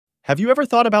Have you ever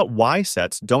thought about why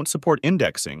sets don't support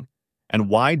indexing and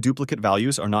why duplicate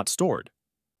values are not stored?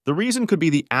 The reason could be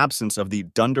the absence of the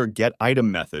dunder getItem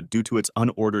method due to its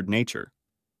unordered nature.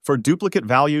 For duplicate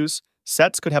values,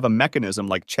 sets could have a mechanism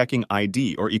like checking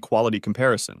ID or equality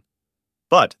comparison.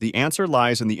 But the answer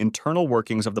lies in the internal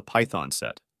workings of the Python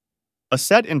set. A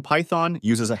set in Python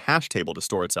uses a hash table to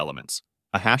store its elements.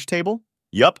 A hash table?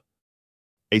 Yup.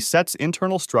 A set's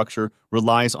internal structure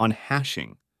relies on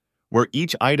hashing, where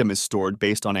each item is stored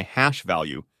based on a hash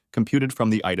value computed from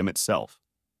the item itself.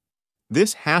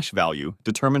 This hash value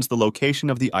determines the location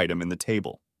of the item in the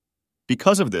table.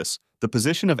 Because of this, the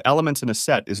position of elements in a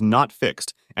set is not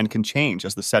fixed and can change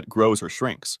as the set grows or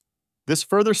shrinks. This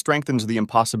further strengthens the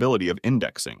impossibility of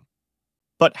indexing.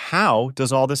 But how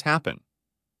does all this happen?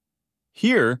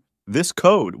 Here, this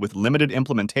code with limited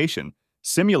implementation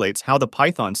simulates how the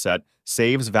Python set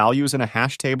saves values in a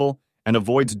hash table and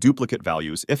avoids duplicate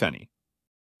values, if any.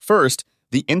 First,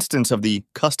 the instance of the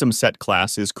custom set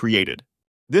class is created.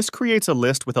 This creates a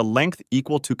list with a length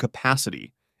equal to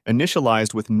capacity,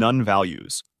 initialized with none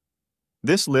values.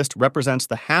 This list represents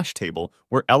the hash table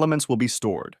where elements will be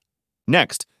stored.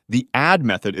 Next, the add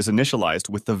method is initialized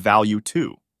with the value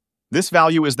 2. This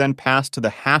value is then passed to the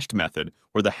hashed method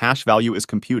where the hash value is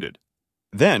computed.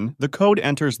 Then, the code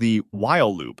enters the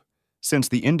while loop. Since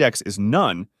the index is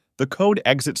none, the code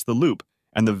exits the loop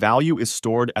and the value is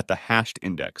stored at the hashed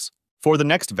index. For the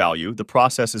next value, the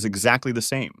process is exactly the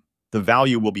same. The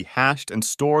value will be hashed and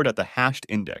stored at the hashed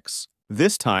index.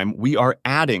 This time, we are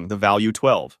adding the value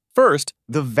 12. First,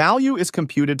 the value is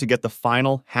computed to get the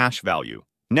final hash value.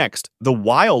 Next, the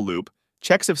while loop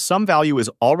checks if some value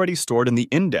is already stored in the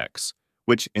index,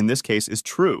 which in this case is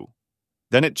true.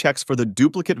 Then it checks for the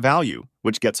duplicate value,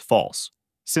 which gets false.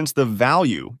 Since the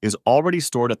value is already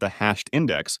stored at the hashed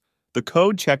index, the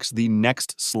code checks the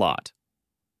next slot.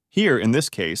 Here, in this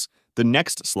case, the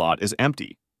next slot is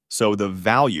empty, so the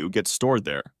value gets stored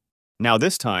there. Now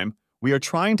this time, we are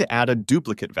trying to add a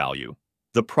duplicate value.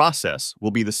 The process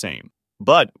will be the same.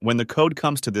 But when the code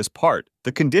comes to this part,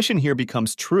 the condition here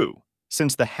becomes true,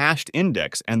 since the hashed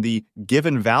index and the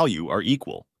given value are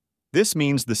equal. This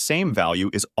means the same value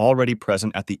is already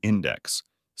present at the index,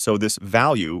 so this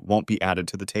value won't be added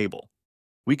to the table.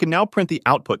 We can now print the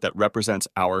output that represents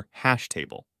our hash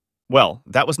table. Well,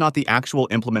 that was not the actual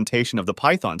implementation of the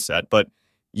Python set, but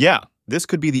yeah, this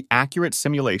could be the accurate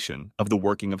simulation of the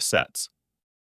working of sets.